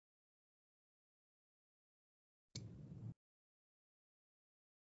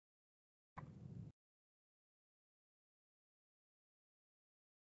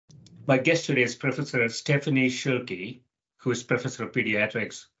My guest today is Professor Stephanie Cherqui, who is Professor of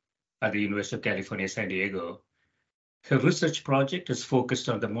Pediatrics at the University of California, San Diego. Her research project is focused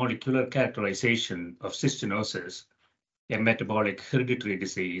on the molecular characterization of cystinosis, a metabolic hereditary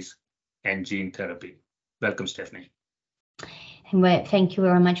disease, and gene therapy. Welcome, Stephanie. Well, thank you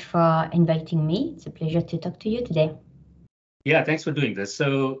very much for inviting me. It's a pleasure to talk to you today. Yeah, thanks for doing this.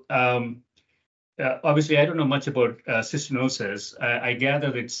 So obviously, I don't know much about cystinosis. I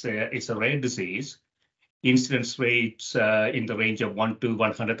gather it's a rare disease. Incidence rates in the range of 1 to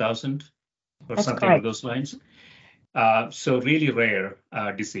 100,000 or That's something correct. along those lines. So really rare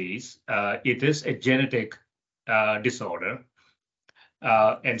disease. It is a genetic disorder.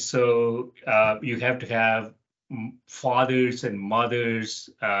 And so you have to have fathers and mothers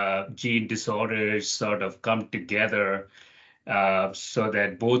gene disorders sort of come together so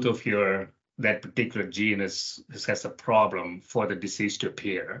that both of that particular gene has a problem for the disease to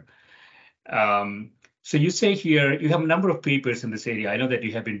appear. So you say here, you have a number of papers in this area. I know that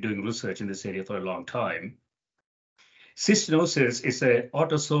you have been doing research in this area for a long time. Cystinosis is an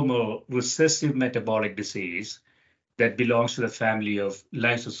autosomal recessive metabolic disease that belongs to the family of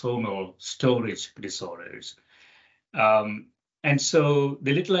lysosomal storage disorders. And so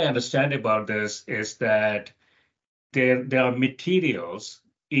the little I understand about this is that there are materials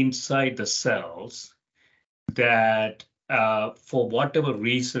inside the cells that for whatever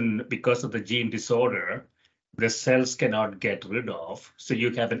reason, because of the gene disorder, the cells cannot get rid of. So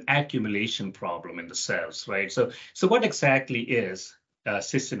you have an accumulation problem in the cells, right? So what exactly is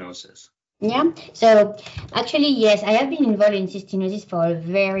cystinosis? Yeah, so actually, yes, I have been involved in cystinosis for a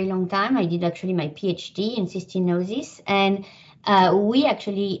very long time. I did actually my PhD in cystinosis, and we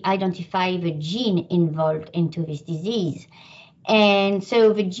actually identify the gene involved into this disease. And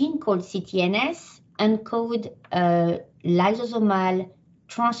so the gene called CTNS encode lysosomal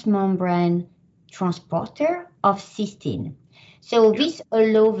transmembrane transporter of cysteine. So this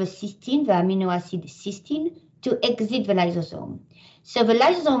allows the cysteine, the amino acid cysteine, to exit the lysosome. So the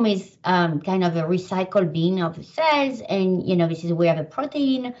lysosome is kind of a recycled bin of the cells, and this is where the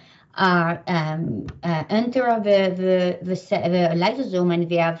protein are enter the lysosome, and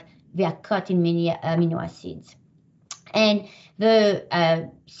they are cut in many amino acids. And the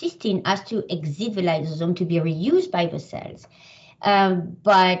cysteine has to exit the lysosome to be reused by the cells. And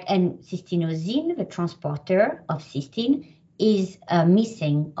cystinosine, the transporter of cysteine, is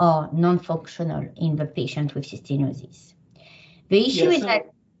missing or non-functional in the patient with cystinosis. The issue is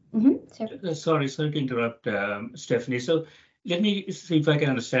that... Sorry to interrupt, Stephanie. So let me see if I can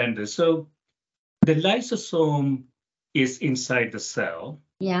understand this. So the lysosome is inside the cell.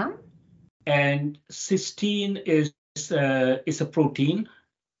 Yeah. And cysteine is a protein.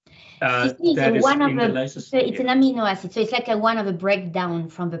 Cysteine is one of the, so it's an amino acid. So it's like one of the breakdown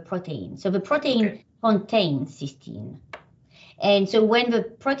from the protein. So the protein contains cysteine. And so when the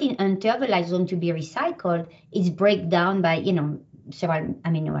protein enters the lysosome to be recycled, it's break down by, several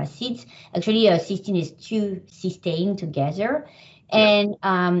amino acids. Actually, cysteine is 2 cysteine together, and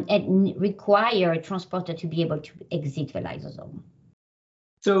it requires a transporter to be able to exit the lysosome.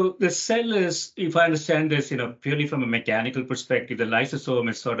 So the cell is, if I understand this, purely from a mechanical perspective, the lysosome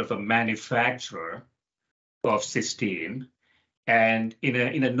is sort of a manufacturer of cysteine. And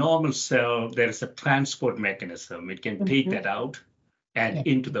in a normal cell, there is a transport mechanism. It can take that out and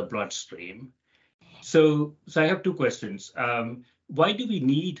into the bloodstream. So I have 2 questions. Why do we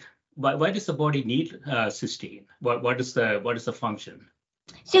need? Why does the body need cysteine? What is the function?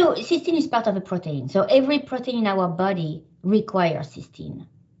 So cysteine is part of a protein. So every protein in our body requires cysteine.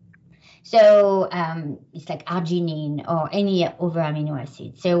 So it's like arginine or any other amino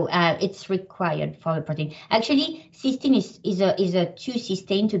acid. So it's required for the protein. Actually, cysteine is a 2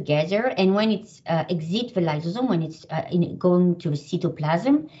 cysteine together, and when it's exit the lysosome, when it's going to the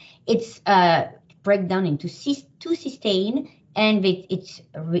cytoplasm, it's break down into 2 cysteine, and it's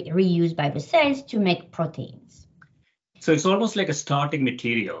reused by the cells to make proteins. So it's almost like a starting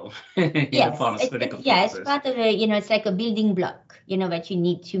material in the pharmaceutical process. It's part of it's like a building block, that you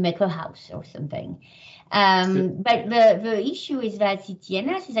need to make a house or something. But the issue is that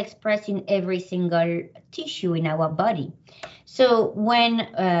CTNS is expressed in every single tissue in our body. So when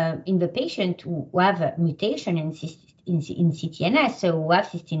in the patient who have a mutation in CTNS, so who have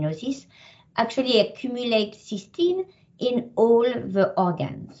cystinosis, actually accumulate cysteine in all the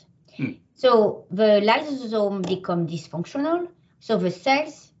organs. So the lysosome becomes dysfunctional, so the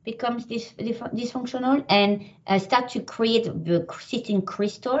cells becomes dysfunctional and start to create the cysteine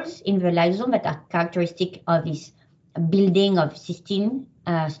crystals in the lysosome that are characteristic of this building of cysteine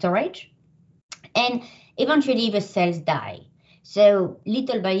storage. And eventually the cells die. So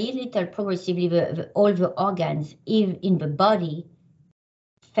little by little, progressively, all the organs in the body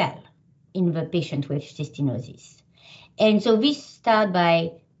fell in the patient with cystinosis. And so this starts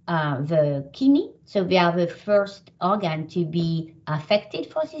by the kidney. So they are the first organ to be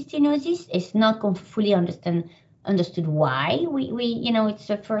affected for cystinosis. It's not fully understood why it's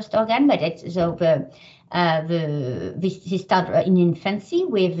the first organ, but it's so this start in infancy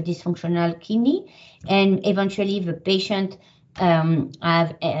with dysfunctional kidney, and eventually the patient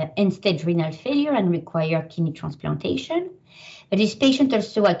have end-stage renal failure and require kidney transplantation. But this patient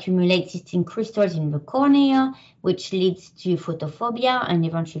also accumulates cystine crystals in the cornea, which leads to photophobia and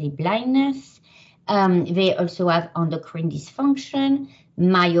eventually blindness. They also have endocrine dysfunction,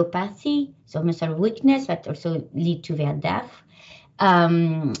 myopathy, so muscle weakness that also lead to their death.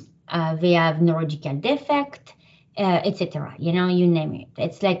 They have neurological defect, etc. You name it.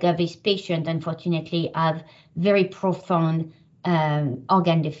 It's like this patient, unfortunately, have very profound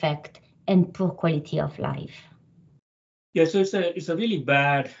organ defect and poor quality of life. Yeah, so it's a really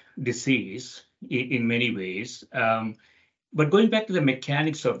bad disease in many ways. But going back to the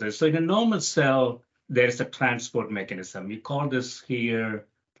mechanics of this, so in a normal cell, there is a transport mechanism. We call this here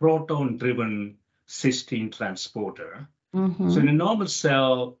proton-driven cystine transporter. So in a normal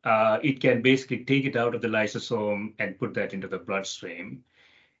cell, it can basically take it out of the lysosome and put that into the bloodstream.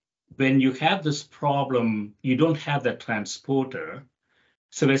 When you have this problem, you don't have that transporter.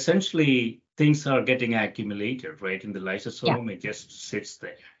 So essentially, things are getting accumulated, right, in the lysosome. Yeah. It just sits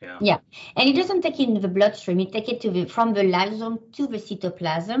there. Yeah, and it doesn't take it into the bloodstream. It takes it from the lysosome to the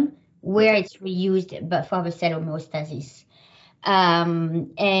cytoplasm, where it's reused for the cell homeostasis.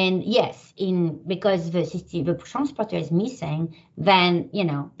 And yes, because the transporter is missing, then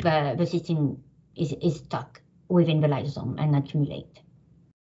the cystine is stuck within the lysosome and accumulate.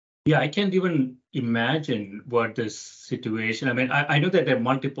 Yeah, I can't even imagine what this situation. I mean, I know that there are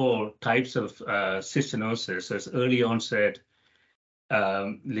multiple types of cystinosis. There's early onset,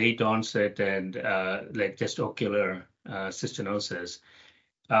 late onset, and like just ocular cystinosis.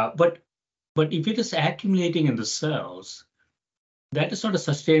 But if it is accumulating in the cells, that is not a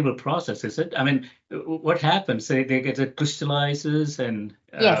sustainable process, is it? I mean, what happens? They get it crystallizes, and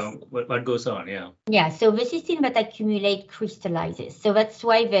yes. What goes on? Yeah. Yeah. So the cystine that accumulate crystallizes. So that's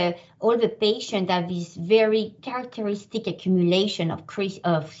why all the patients have this very characteristic accumulation of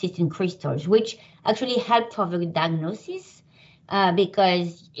cystine crystals, which actually help for the diagnosis.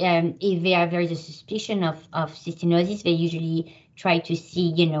 Because if there is a suspicion of cystinosis, they usually try to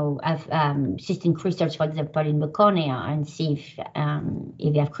see, have cystine crystals, for example, in the cornea, and see if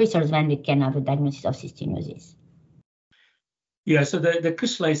they have crystals, then we can have a diagnosis of cystinosis. Yeah, so the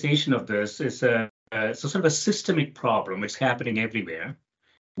crystallization of this is so sort of a systemic problem. It's happening everywhere.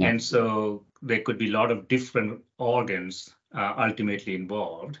 Yeah. And so there could be a lot of different organs ultimately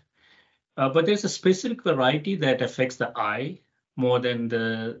involved. But there's a specific variety that affects the eye more than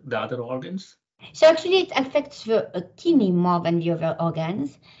the other organs. So actually, it affects the kidney more than the other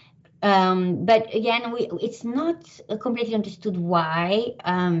organs. But again, it's not completely understood why,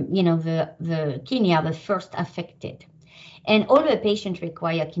 the kidney are the first affected. And all the patients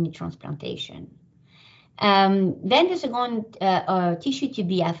require kidney transplantation. Then the second tissue to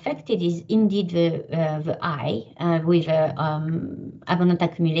be affected is indeed the eye, with abundant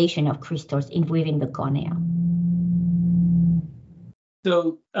accumulation of crystals within the cornea.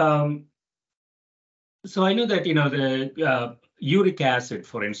 So I know that, the uric acid,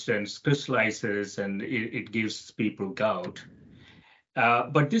 for instance, crystallizes and it gives people gout.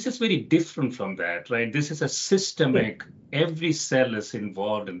 But this is very different from that, right? This is a systemic, every cell is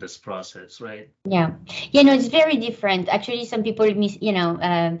involved in this process, right? Yeah. It's very different. Actually, some people mistake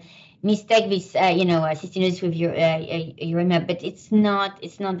this, cystinosis with uremia, but it's not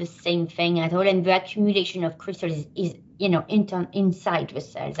the same thing at all. And the accumulation of crystals is inside the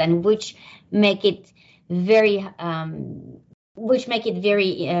cells, and which make it very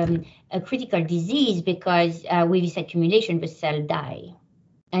a critical disease, because with this accumulation, the cell die,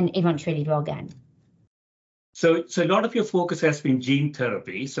 and eventually the organ. So a lot of your focus has been gene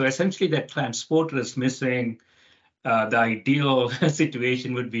therapy. So essentially, that transporter is missing. The ideal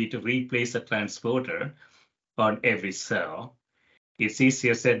situation would be to replace a transporter on every cell. It's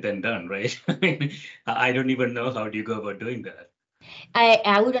easier said than done, right? I mean, I don't even know how do you go about doing that.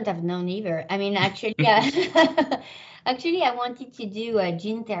 I wouldn't have known either. I mean, actually, actually, I wanted to do a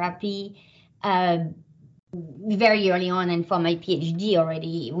gene therapy very early on, and for my PhD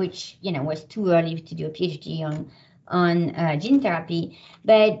already, which was too early to do a PhD on gene therapy.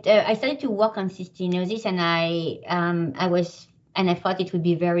 But I started to work on cystinosis, and I was and I thought it would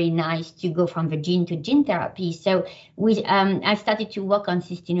be very nice to go from the gene to gene therapy. So I started to work on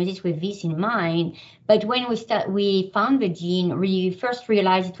cystinosis with this in mind. But when we found the gene, we first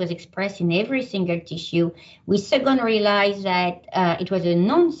realized it was expressed in every single tissue. We second realized that it was a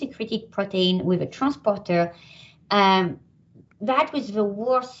non-secreted protein with a transporter. That was the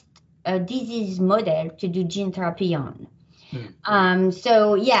worst disease model to do gene therapy on.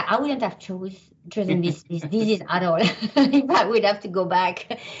 So yeah, I wouldn't have chosen this disease at all if I would have to go back.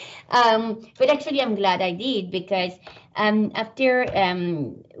 But actually, I'm glad I did, because after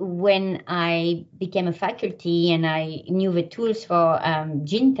when I became a faculty and I knew the tools for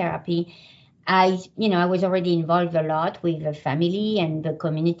gene therapy, I was already involved a lot with the family and the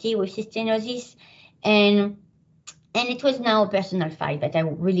community with cystinosis, and it was now a personal fight that I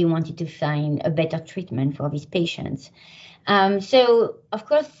really wanted to find a better treatment for these patients. So, of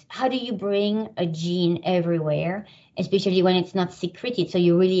course, how do you bring a gene everywhere, especially when it's not secreted? So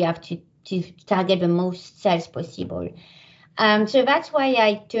you really have to target the most cells possible. So that's why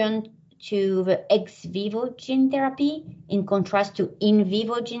I turned to the ex vivo gene therapy in contrast to in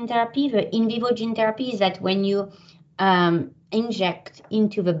vivo gene therapy. The in vivo gene therapy is that when you inject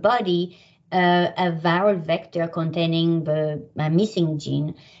into the body a viral vector containing the missing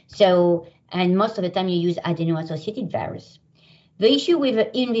gene. So, and most of the time you use adeno-associated virus. The issue with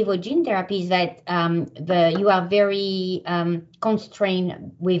in vivo gene therapy is that you are very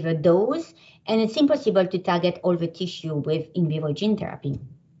constrained with a dose, and it's impossible to target all the tissue with in vivo gene therapy.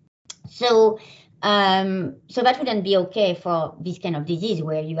 So, so that wouldn't be okay for this kind of disease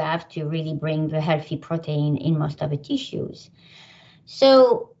where you have to really bring the healthy protein in most of the tissues.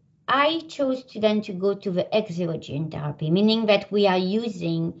 So I chose then to go to the ex vivo gene therapy, meaning that we are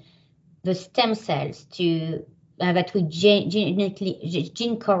using the stem cells to that we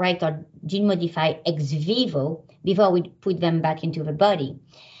gene correct or gene modify ex vivo before we put them back into the body.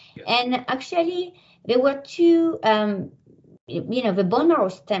 Yeah. And actually, there were two, the bone marrow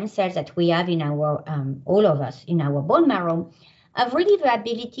stem cells that we have in our, all of us in our bone marrow, have really the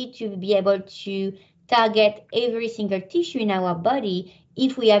ability to be able to target every single tissue in our body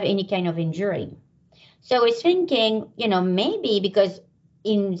if we have any kind of injury. So I was thinking, maybe because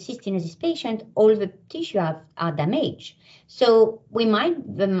in cystinosis patient, all the tissue are damaged. So we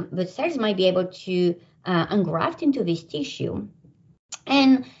the cells might be able to engraft into this tissue.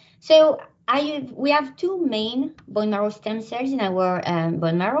 And so we have two main bone marrow stem cells in our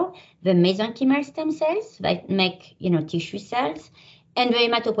bone marrow, the mesenchymal stem cells that make, tissue cells, and the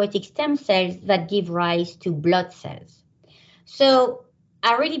hematopoietic stem cells that give rise to blood cells. So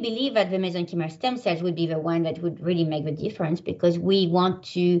I really believe that the mesenchymal stem cells would be the one that would really make the difference, because we want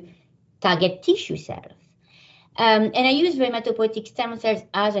to target tissue cells. And I use the hematopoietic stem cells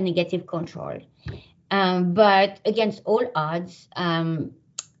as a negative control. But against all odds,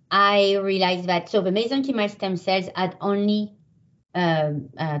 I realized that, so the mesenchymal stem cells had only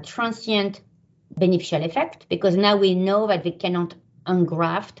transient beneficial effect, because now we know that they cannot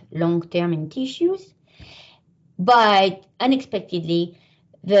engraft long-term in tissues. But unexpectedly,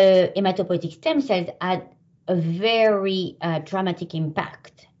 the hematopoietic stem cells had a very dramatic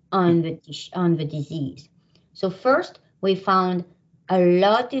impact on the disease. So first, we found a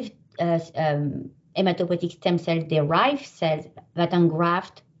lot of hematopoietic stem cell derived cells that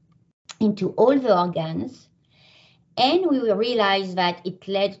engraft into all the organs. And we realized that it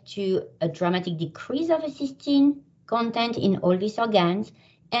led to a dramatic decrease of the cystine content in all these organs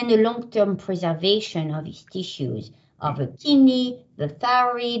and a long-term preservation of these tissues, of the kidney, the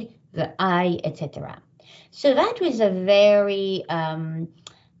thyroid, the eye, etc. So that was a very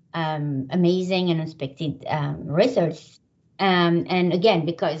amazing and unexpected results. And again,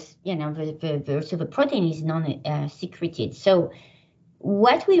 because the protein is non-secreted. So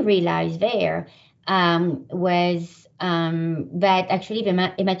what we realized there was that actually the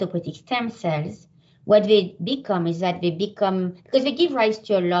hematopoietic stem cells, what they become is that they become, because they give rise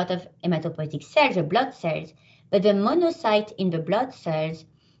to a lot of hematopoietic cells, the blood cells, but the monocytes in the blood cells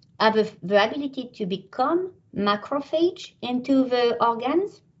have the ability to become macrophage into the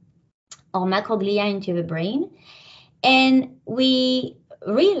organs or macroglia into the brain. And we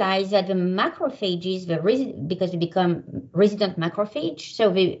realize that the macrophages, because they become resident macrophage,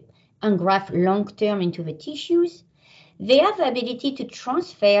 so they engraft long-term into the tissues, they have the ability to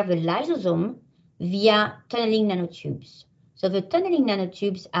transfer the lysosome via tunneling nanotubes. So the tunneling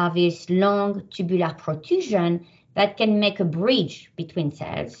nanotubes are this long tubular protrusion that can make a bridge between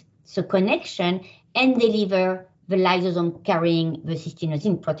cells, so connection, and deliver the lysosome carrying the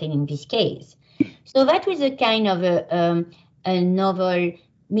cystinosin protein in this case. So that was a kind of a novel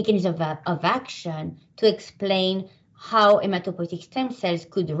mechanism of action to explain how hematopoietic stem cells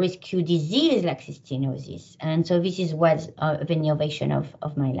could rescue disease like cystinosis. And so this is what the innovation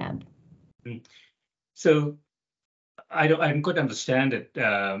of my lab. So I don't quite understand it,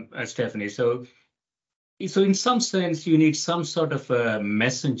 Stephanie. So in some sense, you need some sort of a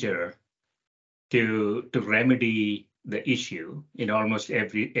messenger to remedy the issue in almost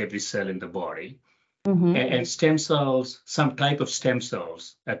every cell in the body. And stem cells, some type of stem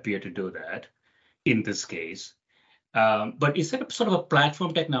cells appear to do that in this case. But is that a sort of a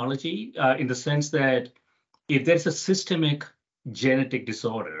platform technology in the sense that if there's a systemic genetic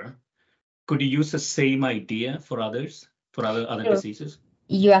disorder, could you use the same idea for others, for other diseases?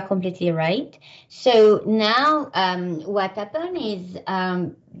 You are completely right. So now what happened is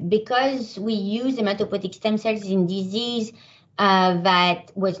because we use hematopoietic stem cells in disease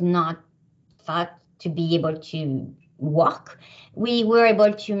that was not thought to be able to work, we were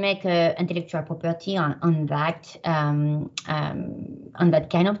able to make intellectual property on that kind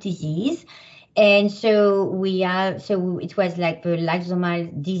of disease. And so it was like the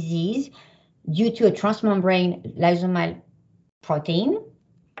lysosomal disease due to a transmembrane lysosomal protein.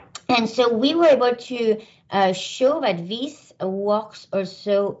 And so we were able to show that this works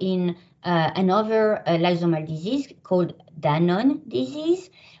also in another lysosomal disease called Danon disease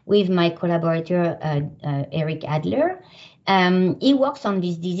with my collaborator, Eric Adler. He works on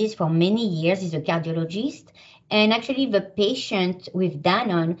this disease for many years. He's a cardiologist. And actually, the patient with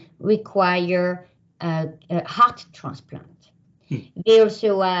Danon require a heart transplant. They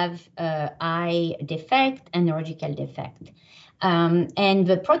also have eye defect and neurological defect. And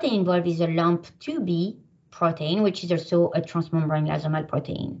the protein involved is a LAMP2B protein, which is also a transmembrane lysosomal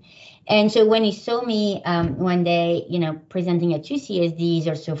protein. And so when he saw me one day, presenting at UCSD, he's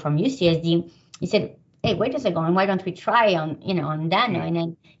also from UCSD, he said, hey, wait a second, why don't we try on Danon?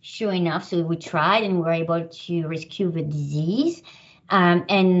 And sure enough, so we tried and we were able to rescue the disease.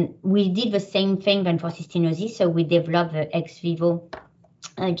 And we did the same thing then for cystinosis. So we developed the ex vivo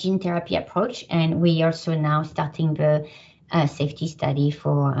gene therapy approach. And we also now starting the safety study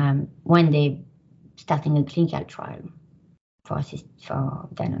for one day starting a clinical trial for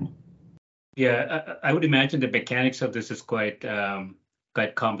Danon. Yeah, I would imagine the mechanics of this is quite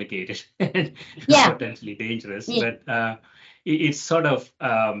complicated and potentially dangerous. Yeah. But it's sort of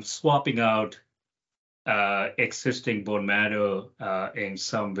swapping out existing bone marrow in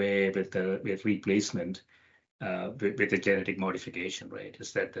some way with replacement with a genetic modification, right?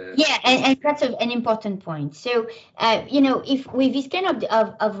 Is that the... Yeah, and that's an important point. So, if with this kind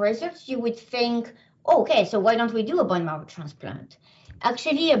of results, you would think, okay, so why don't we do a bone marrow transplant?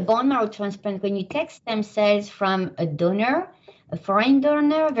 Actually, a bone marrow transplant, when you take stem cells from a donor, a foreign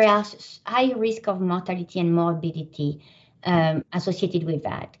donor, there are high risk of mortality and morbidity associated with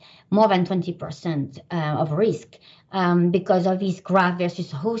that, more than 20% of risk because of this graft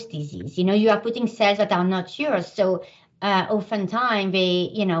versus host disease. You are putting cells that are not yours, so oftentimes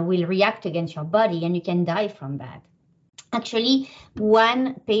they, will react against your body and you can die from that. Actually,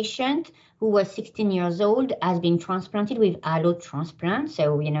 one patient who was 16 years old has been transplanted with allo transplant,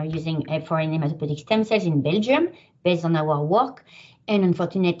 so using foreign hematopoietic stem cells in Belgium based on our work. And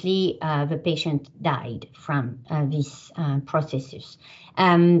unfortunately, the patient died from these processes.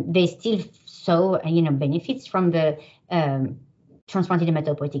 They still saw, benefits from the transplanted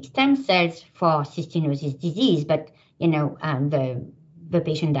hematopoietic stem cells for cystinosis disease, but the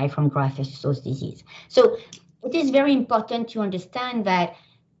patient died from graft versus host disease. So it is very important to understand that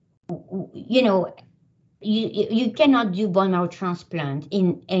you cannot do bone marrow transplant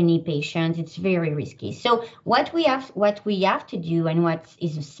in any patient. It's very risky. So what we have to do, and what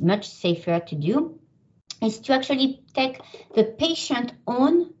is much safer to do, is to actually take the patient's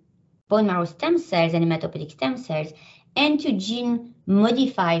own bone marrow stem cells and hematopoietic stem cells and to gene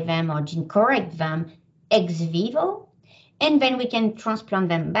modify them or gene correct them ex vivo, and then we can transplant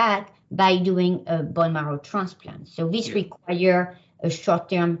them back by doing a bone marrow transplant. So this requires a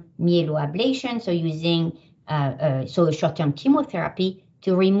short-term myeloablation, so using a short-term chemotherapy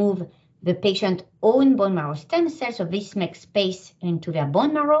to remove the patient's own bone marrow stem cells, so this makes space into their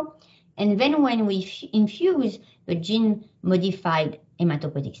bone marrow. And then when we infuse the gene-modified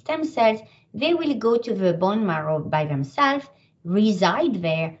hematopoietic stem cells, they will go to the bone marrow by themselves, reside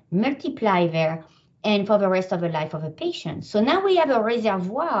there, multiply there, and for the rest of the life of a patient. So now we have a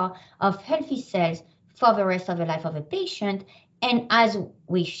reservoir of healthy cells for the rest of the life of a patient. And as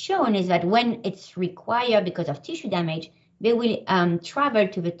we've shown is that when it's required because of tissue damage, they will travel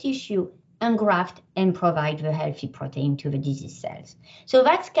to the tissue, engraft, and provide the healthy protein to the disease cells. So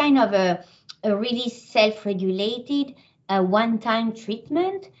that's kind of a really self-regulated one-time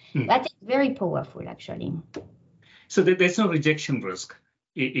treatment that is very powerful, actually. So there's no rejection risk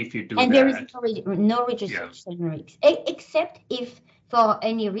if you do and that. there is no rejection risk, except if for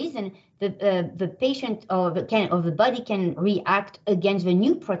any reason the patient or the body can react against the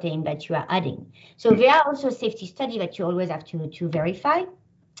new protein that you are adding. So there are also safety studies that you always have to verify,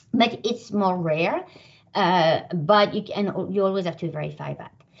 but it's more rare. But you always have to verify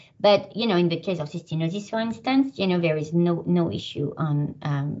that. But in the case of cystinosis, for instance, there is no issue on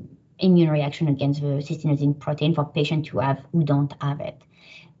immune reaction against the cystinosin protein for patients who don't have it.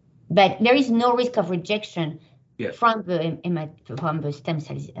 But there is no risk of rejection from the stem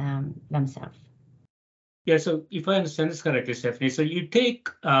cells themselves. Yeah, so if I understand this correctly, Stephanie, so you take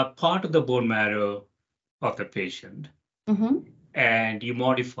part of the bone marrow of the patient and you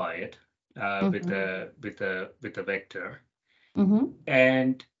modify it with the vector,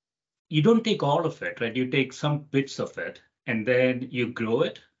 and you don't take all of it, right? You take some bits of it and then you grow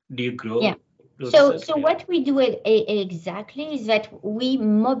it. Do you grow? Yeah. So what we do exactly is that we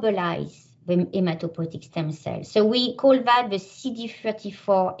mobilize the hematopoietic stem cells. So we call that the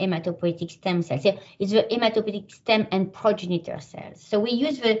CD34 hematopoietic stem cells. So it's the hematopoietic stem and progenitor cells. So we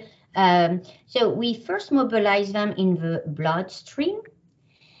use so we first mobilize them in the bloodstream,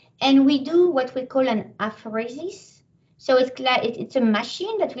 and we do what we call an apheresis. So it's a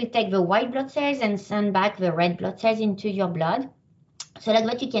machine that will take the white blood cells and send back the red blood cells into your blood, so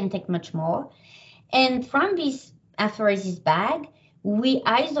that you can take much more. And from this apheresis bag, we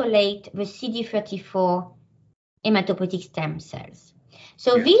isolate the CD34 hematopoietic stem cells.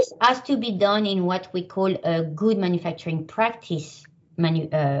 So this has to be done in what we call a good manufacturing practice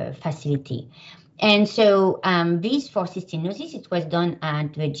facility. And so this for cystinosis, it was done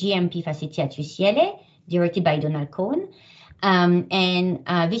at the GMP facility at UCLA, directed by Donald Cohn. And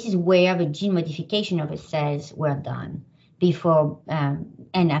this is where the gene modification of the cells were done before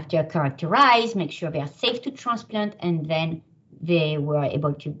and after characterized, make sure they are safe to transplant, and then they were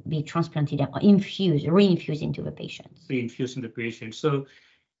able to be transplanted and reinfused into the patients. Reinfused in the patient. So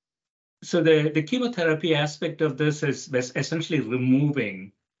the chemotherapy aspect of this is essentially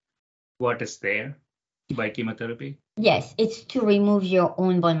removing what is there by chemotherapy? Yes, it's to remove your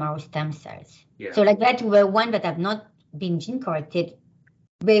own bone marrow stem cells. Yeah. So like that, the one that have not been gene corrected,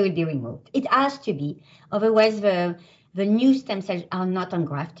 they will be removed. It has to be, otherwise the new stem cells are not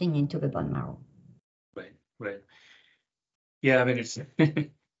engrafting into the bone marrow. Right. Yeah, I mean, it's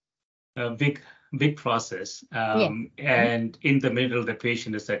a big process. And in the middle, the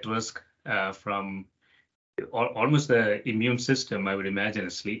patient is at risk from almost the immune system, I would imagine,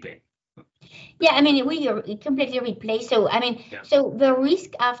 is sleeping. Yeah, I mean, we completely replace. So, I mean, so the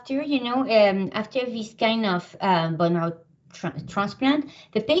risk after, after this kind of bone marrow transplant,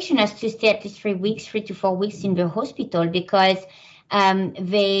 the patient has to stay at least 3 to 4 weeks in the hospital, because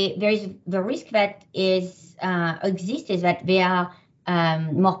there is the risk that exists is that they are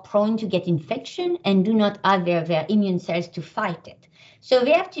more prone to get infection and do not have their immune cells to fight it. So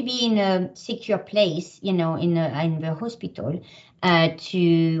they have to be in a secure place, in the hospital,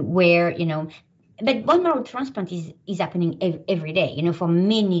 to where, but bone marrow transplant is happening every day, for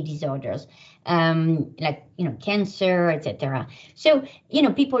many disorders, like, cancer, etc. So,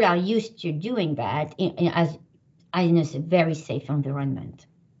 people are used to doing that as in a very safe environment.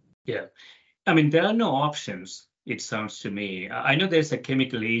 Yeah. I mean, there are no options, it sounds to me. I know there's a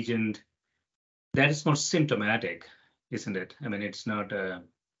chemical agent that is more symptomatic, isn't it? I mean, it's not a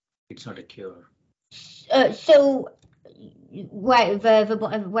cure. So what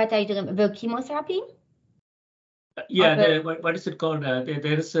are you doing? The chemotherapy? Yeah, what is it called?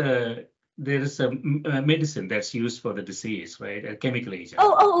 There is a medicine that's used for the disease, right? A chemical agent.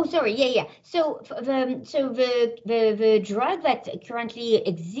 Oh, sorry. Yeah. So the drug that currently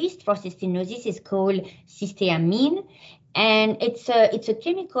exists for cystinosis is called cysteamine, and it's a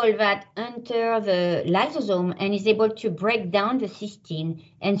chemical that enters the lysosome and is able to break down the cysteine,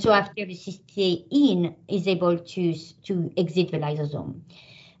 and so after the cysteine is able to exit the lysosome.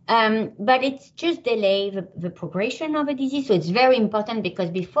 But it's just delay the progression of the disease. So it's very important, because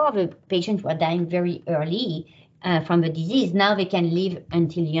before the patients were dying very early from the disease. Now they can live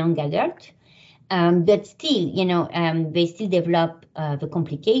until young adult. But still, they still develop the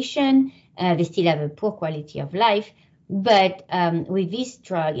complication. They still have a poor quality of life. But with this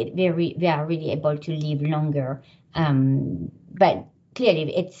drug, they are really able to live longer. But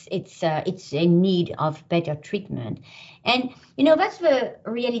clearly, it's a need of better treatment. And, that's the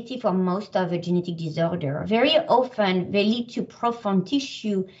reality for most of the genetic disorder. Very often, they lead to profound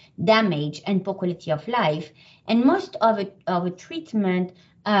tissue damage and poor quality of life. And most of the treatment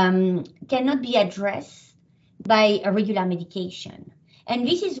cannot be addressed by a regular medication. And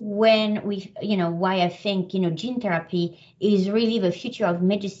this is when why I think, gene therapy is really the future of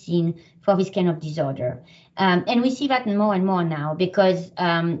medicine for this kind of disorder. And we see that more and more now because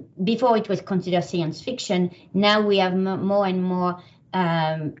before it was considered science fiction. Now we have more and more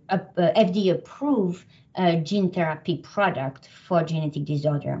FDA-approved gene therapy product for genetic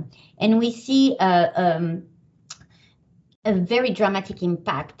disorder. And we see a very dramatic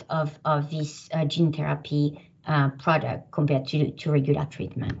impact of this gene therapy product compared to regular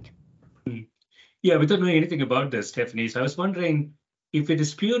treatment. Yeah, we don't know anything about this, Stephanie. So I was wondering if it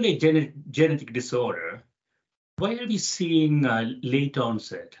is purely genetic disorder, why are we seeing late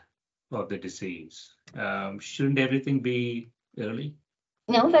onset of the disease? Shouldn't everything be early?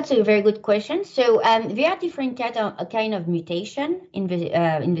 No, that's a very good question. So there are different kind of mutation in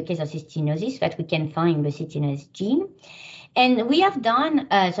the case of cystinosis that we can find in the cystinosis gene. And we have done,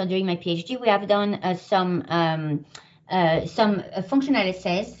 so during my PhD, we have done some functional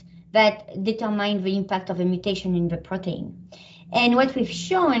assays that determine the impact of a mutation in the protein. And what we've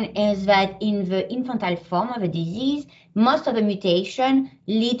shown is that in the infantile form of a disease, most of the mutation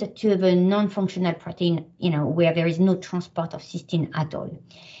lead to the non-functional protein, where there is no transport of cysteine at all.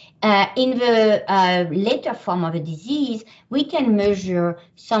 In the later form of a disease, we can measure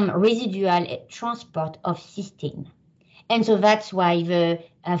some residual transport of cysteine. And so that's why the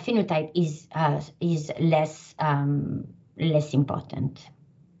phenotype is less important.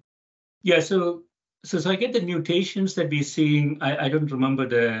 Yeah, so I get the mutations that we're seeing. I don't remember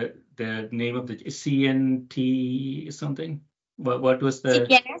the name of the CNT something. What was the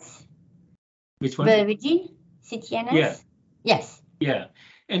CTNS? Which one? The gene? CTNS? Yeah. Yes. Yeah.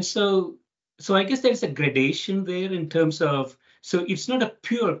 And so I guess there's a gradation there in terms of, so it's not a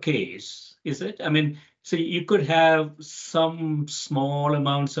pure case, is it? I mean, so you could have some small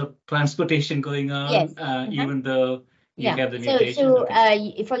amounts of transportation going on, yes. Even though you have the mutation. So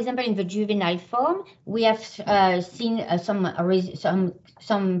for example, in the juvenile form, we have seen some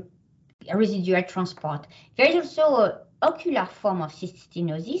residual transport. There is also an ocular form of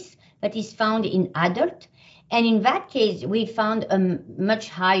cystinosis that is found in adult. And in that case, we found a much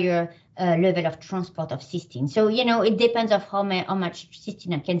higher level of transport of cysteine. So, it depends on how much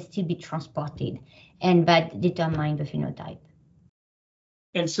cysteine can still be transported, and that determines the phenotype.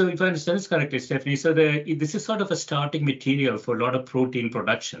 And so if I understand this correctly, Stephanie, so this is sort of a starting material for a lot of protein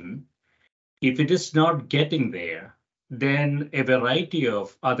production. If it is not getting there, then a variety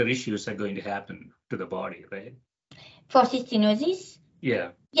of other issues are going to happen to the body, right? For cystinosis?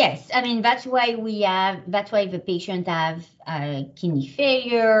 Yeah. Yes, I mean, that's why the patient have kidney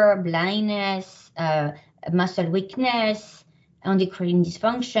failure, blindness, muscle weakness, endocrine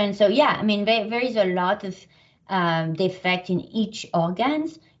dysfunction. So yeah, I mean, there is a lot of defect in each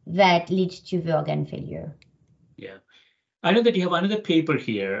organs that leads to the organ failure. Yeah. I know that you have another paper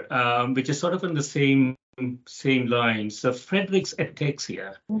here, which is sort of on the same lines. So Friedreich's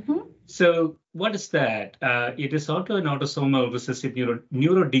ataxia. Mm-hmm. So what is that? It is also an autosomal recessive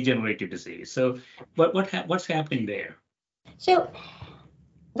neurodegenerative disease. So what's happening there? So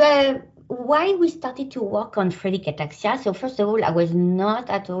why we started to work on Friedreich ataxia. So first of all, I was not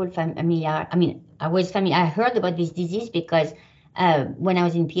at all familiar. I mean, I heard about this disease because when I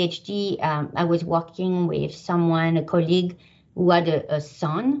was in PhD, I was working with a colleague who had a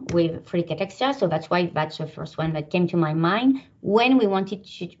son with Friedreich ataxia. So that's why that's the first one that came to my mind when we wanted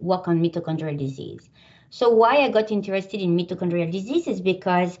to work on mitochondrial disease. So why I got interested in mitochondrial disease is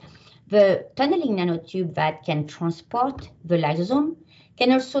because the tunneling nanotube that can transport the lysosome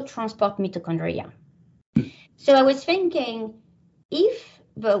can also transport mitochondria. So I was thinking, if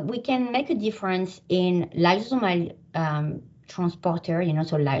we can make a difference in lysosomal transporter,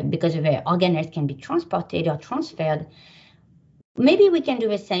 because the organelles can be transported or transferred, maybe we can do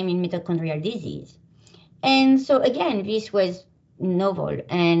the same in mitochondrial disease. And so again, this was novel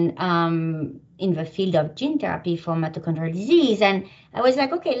and in the field of gene therapy for mitochondrial disease. And I was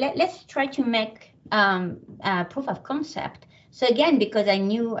like, okay, let's try to make a proof of concept. So again, because I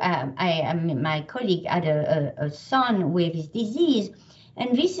knew my colleague had a son with this disease,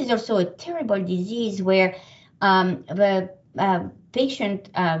 and this is also a terrible disease where the patient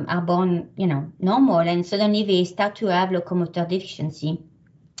are born, normal, and suddenly they start to have locomotor deficiency,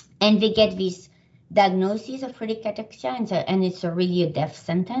 and they get this diagnosis of Friedreich ataxia, and it's really a death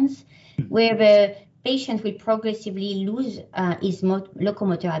sentence, where the patient will progressively lose his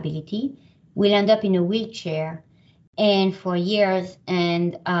locomotor ability, will end up in a wheelchair, and for years,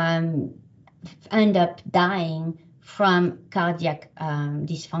 and end up dying from cardiac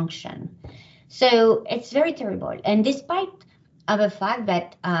dysfunction. So it's very terrible. And despite of the fact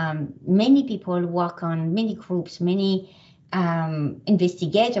that many people work on many groups, many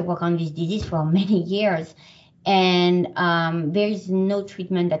investigate or work on this disease for many years, and there is no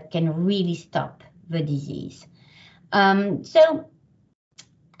treatment that can really stop the disease. So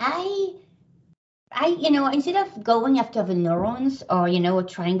instead of going after the neurons or,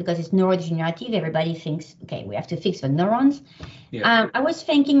 trying because it's neurodegenerative, everybody thinks, okay, we have to fix the neurons. Yeah. I was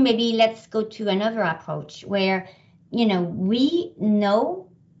thinking maybe let's go to another approach where, we know,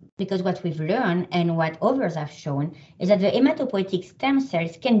 because what we've learned and what others have shown is that the hematopoietic stem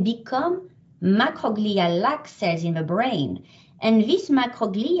cells can become macroglia-like cells in the brain. And these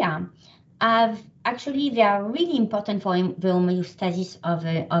macroglia they are really important for the homeostasis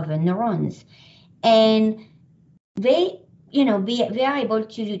of the neurons. And they are able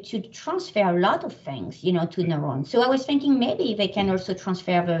to transfer a lot of things, to neurons. So I was thinking maybe they can also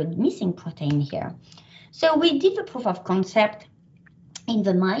transfer the missing protein here. So we did the proof of concept in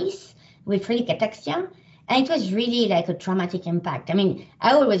the mice with Friedreich ataxia, and it was really like a dramatic impact. I mean,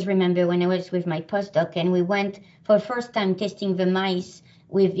 I always remember when I was with my postdoc and we went for the first time testing the mice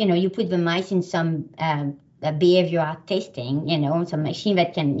with, you put the mice in some behavior testing, some machine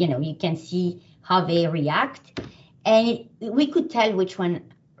that can, you can see how they react. And we could tell which one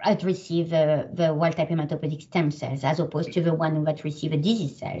had received the wild-type hematopoietic stem cells as opposed to the one that received the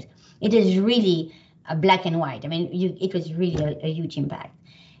disease cells. It is really black and white. I mean, it was really a huge impact.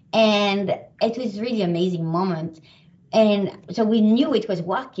 And it was really amazing moment. And so we knew it was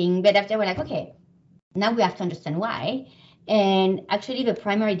working, but after we're like, okay, now we have to understand why. And actually, the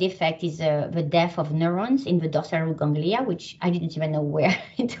primary defect is the death of neurons in the dorsal root ganglia, which I didn't even know where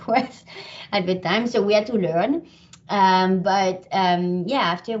it was at the time. So we had to learn.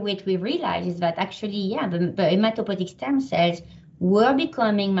 After which we realized is that actually, the hematopoietic stem cells were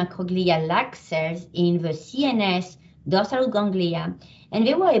becoming macroglia-like cells in the CNS dorsal root ganglia, and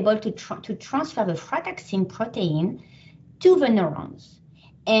they were able to transfer the frataxin protein to the neurons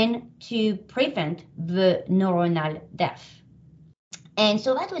and to prevent the neuronal death. And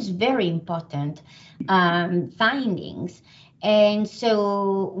so that was very important findings. And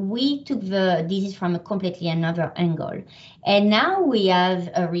so we took the disease from a completely another angle. And now we have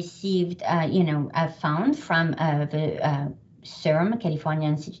received, found from the CIRM, California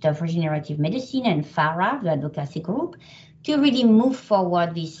Institute of Regenerative Medicine, and FARA, the advocacy group, to really move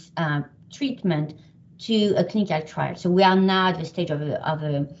forward this treatment to a clinical trial. So we are now at the stage of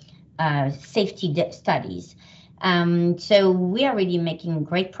safety studies. So we are really making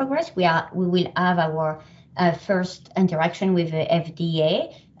great progress. We will have our first interaction with the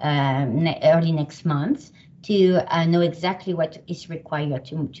FDA early next month to know exactly what is required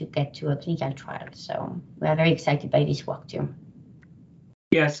to get to a clinical trial. So we are very excited by this work too.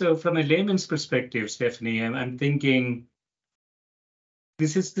 Yeah, so from a layman's perspective, Stephanie, I'm thinking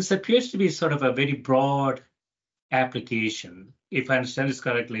this appears to be sort of a very broad application. If I understand this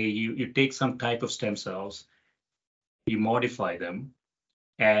correctly, you take some type of stem cells, you modify them,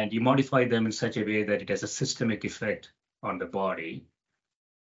 and you modify them in such a way that it has a systemic effect on the body.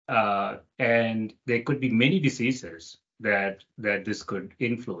 And there could be many diseases that this could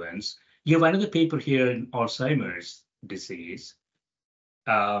influence. You have another paper here in Alzheimer's disease,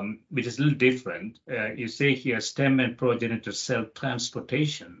 which is a little different. You say here stem and progenitor cell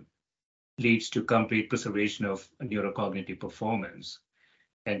transportation leads to complete preservation of neurocognitive performance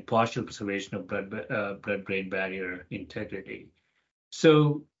and partial preservation of blood-brain barrier integrity.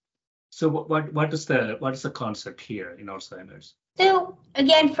 So what is the concept here in Alzheimer's? So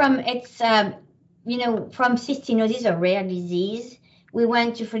again, from cystinosis, a rare disease, we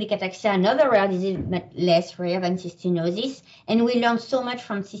went to Friedreich ataxia, another rare disease, but less rare than cystinosis. And we learned so much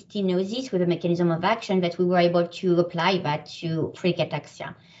from cystinosis with the mechanism of action that we were able to apply that to Friedreich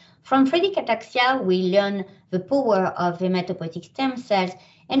ataxia. From Friedreich ataxia, we learned the power of hematopoietic stem cells,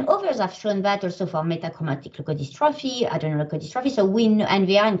 and others have shown that also for metachromatic leukodystrophy, adrenoleukodystrophy. So we know, and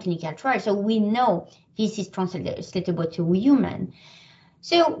we are in clinical trials, so we know this is translatable to human.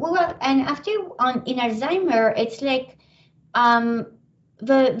 So in Alzheimer, it's like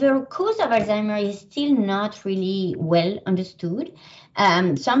the cause of Alzheimer is still not really well understood.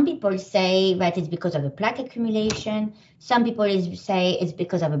 Some people say that it's because of the plaque accumulation. Some people say it's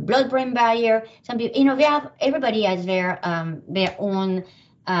because of a blood-brain barrier. Some people, everybody has their own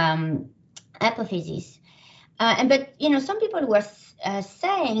hypothesis. But some people were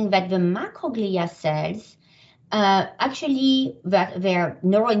saying that the macroglia cells, actually, that their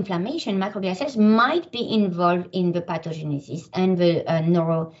neuroinflammation macroglia cells might be involved in the pathogenesis and the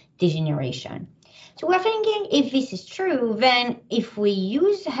neurodegeneration. So we're thinking if this is true, then if we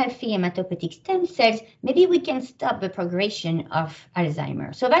use healthy hematopoietic stem cells, maybe we can stop the progression of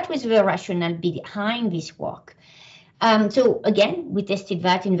Alzheimer's. So that was the rationale behind this work. So again, we tested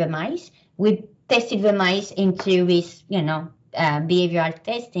that in the mice. We tested the mice into this, behavioral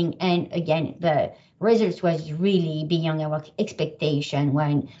testing, and again, the results was really beyond our expectation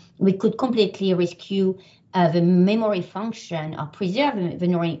when we could completely rescue the memory function or preserve the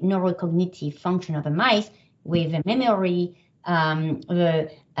neurocognitive function of the mice with the memory, the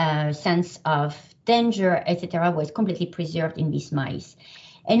sense of danger, etc., was completely preserved in these mice.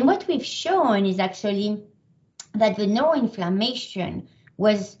 And what we've shown is actually that the neuroinflammation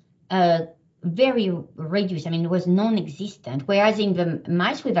was very reduced. I mean, it was non-existent. Whereas in the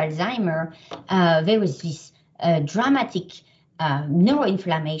mice with Alzheimer, there was this dramatic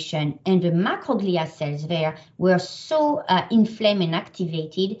neuroinflammation, and the macroglia cells there were so inflamed and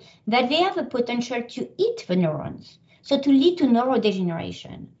activated that they have a potential to eat the neurons, so to lead to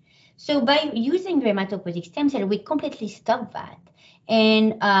neurodegeneration. So by using the hematopoietic stem cell, we completely stop that.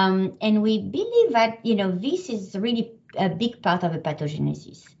 And we believe that, this is really a big part of the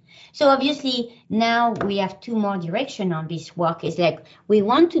pathogenesis. So obviously now we have two more directions on this work. Is like we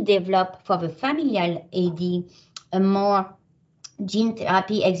want to develop for the familial AD a more gene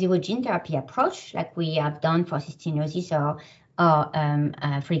therapy, ex vivo gene therapy approach, like we have done for cystinosis or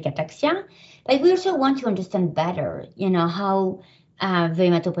Friedreich ataxia. But we also want to understand better, how the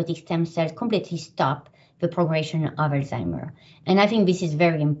hematopoietic stem cells completely stop the progression of Alzheimer. And I think this is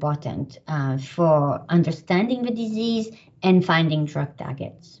very important for understanding the disease and finding drug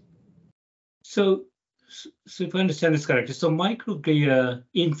targets. So if I understand this correctly, so microglia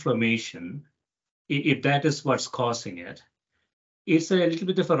inflammation, if that is what's causing it, it's a little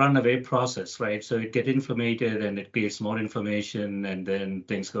bit of a runaway process, right? So it gets inflamed and it creates more inflammation, and then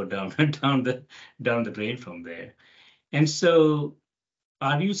things go down the drain from there. And so,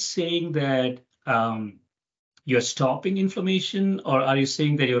 are you saying that you're stopping inflammation, or are you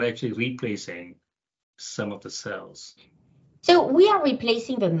saying that you're actually replacing some of the cells? So we are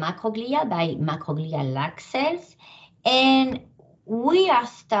replacing the macroglia by macroglia-like cells, and we are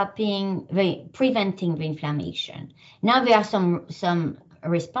preventing the inflammation. Now there are some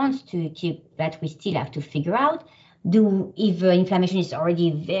response to that we still have to figure out. If the inflammation is already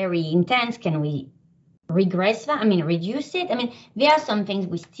very intense, can we regress that? Reduce it? There are some things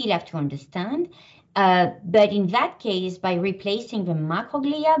we still have to understand. But in that case, by replacing the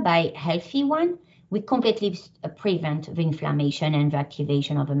macroglia by healthy one, we completely prevent the inflammation and the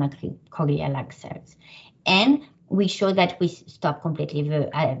activation of the macroglia-like cells. And we show that we stop completely the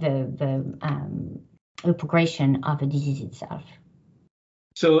progression of the disease itself.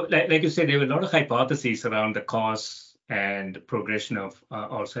 So like you said, there were a lot of hypotheses around the cause and progression of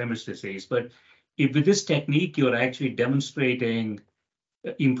Alzheimer's disease. But if with this technique, you're actually demonstrating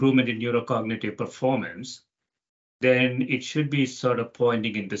improvement in neurocognitive performance, then it should be sort of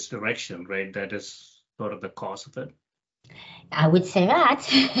pointing in this direction, right? That is sort of the cause of it. I would say that,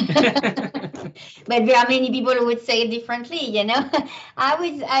 but there are many people who would say it differently.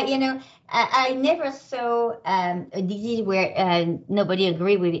 I never saw a disease where nobody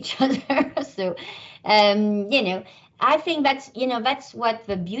agree with each other. So, I think that's what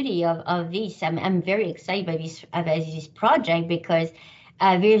the beauty of this. I'm very excited by this project because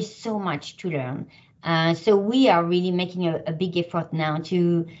there's so much to learn. So we are really making a big effort now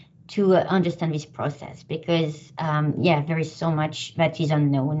to understand this process because, there is so much that is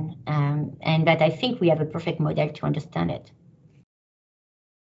unknown, and that I think we have a perfect model to understand it.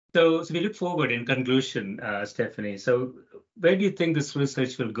 So we look forward in conclusion, Stephanie. So where do you think this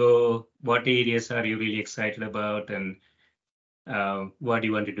research will go? What areas are you really excited about? And what do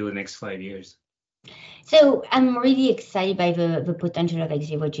you want to do in the next 5 years? So I'm really excited by the potential of ex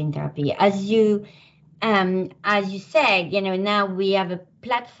vivo gene therapy. As you said, now we have a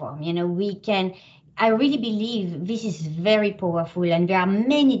platform, I really believe this is very powerful, and there are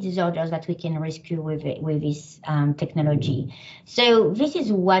many disorders that we can rescue with this technology. So this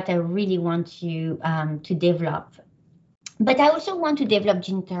is what I really want to develop. But I also want to develop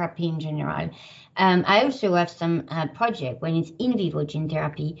gene therapy in general. I also have some project when it's in vivo gene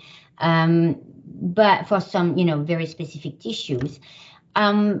therapy, but for some, very specific tissues.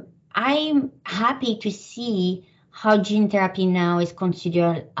 I'm happy to see how gene therapy now is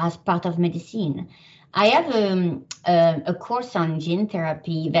considered as part of medicine. I have a course on gene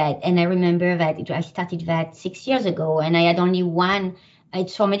therapy and I remember that I started that 6 years ago, and I had only one.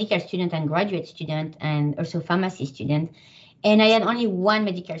 It's for medical student and graduate student, and also pharmacy student, and I had only one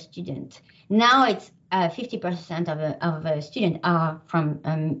medical student. Now it's 50% of the students are from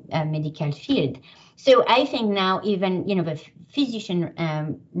a medical field. So I think now even the physician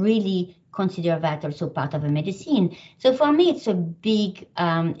really consider that also part of a medicine. So for me, it's a big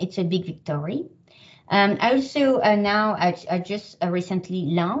victory. I also now I just recently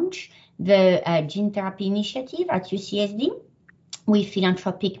launched the gene therapy initiative at UCSD with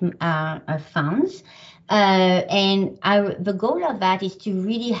philanthropic funds. And the goal of that is to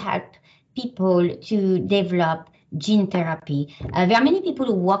really help people to develop gene therapy. There are many people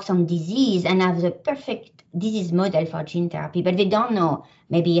who work on disease and have the perfect disease model for gene therapy, but they don't know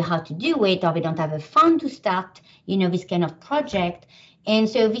maybe how to do it, or they don't have a fund to start, this kind of project. And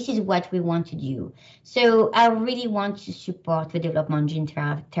so this is what we want to do. So I really want to support the development of gene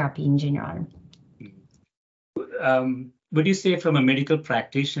therapy in general. Would you say from a medical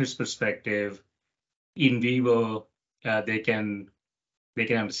practitioner's perspective, in vivo, they can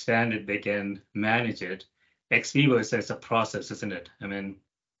understand it, they can manage it? Ex vivo is a process, isn't it? I mean,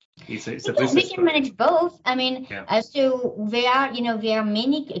 it's a business. We can manage both. I mean, yeah. So there are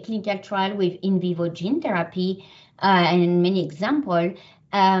many clinical trials with in vivo gene therapy and many examples,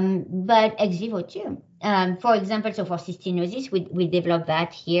 but ex vivo too. For example, so for cystinosis, we developed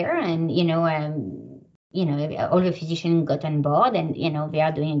that here, and all the physicians got on board, and they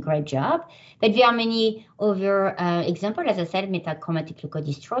are doing a great job. But there are many other examples, as I said, metachromatic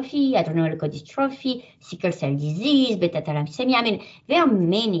leukodystrophy, adrenal leukodystrophy, sickle cell disease, beta thalassemia. I mean, there are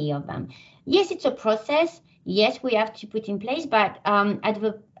many of them. Yes, it's a process. Yes, we have to put in place, but at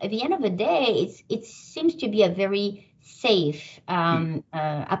the end of the day, it seems to be a very safe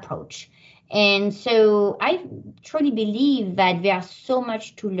approach. And so I truly believe that there's so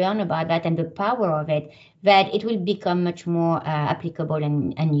much to learn about that and the power of it, that it will become much more applicable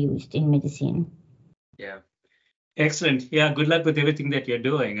and used in medicine. Yeah. Excellent. Yeah, good luck with everything that you're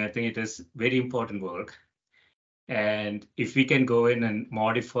doing. I think it is very important work. And if we can go in and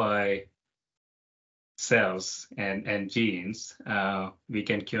modify cells and genes, we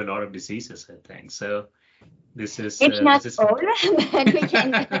can cure a lot of diseases, I think. So this is it's not all, but we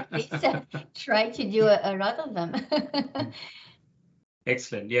can at least try to do a lot of them.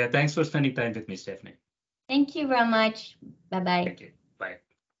 Excellent. Yeah, thanks for spending time with me, Stephanie. Thank you very much. Bye-bye. Thank you.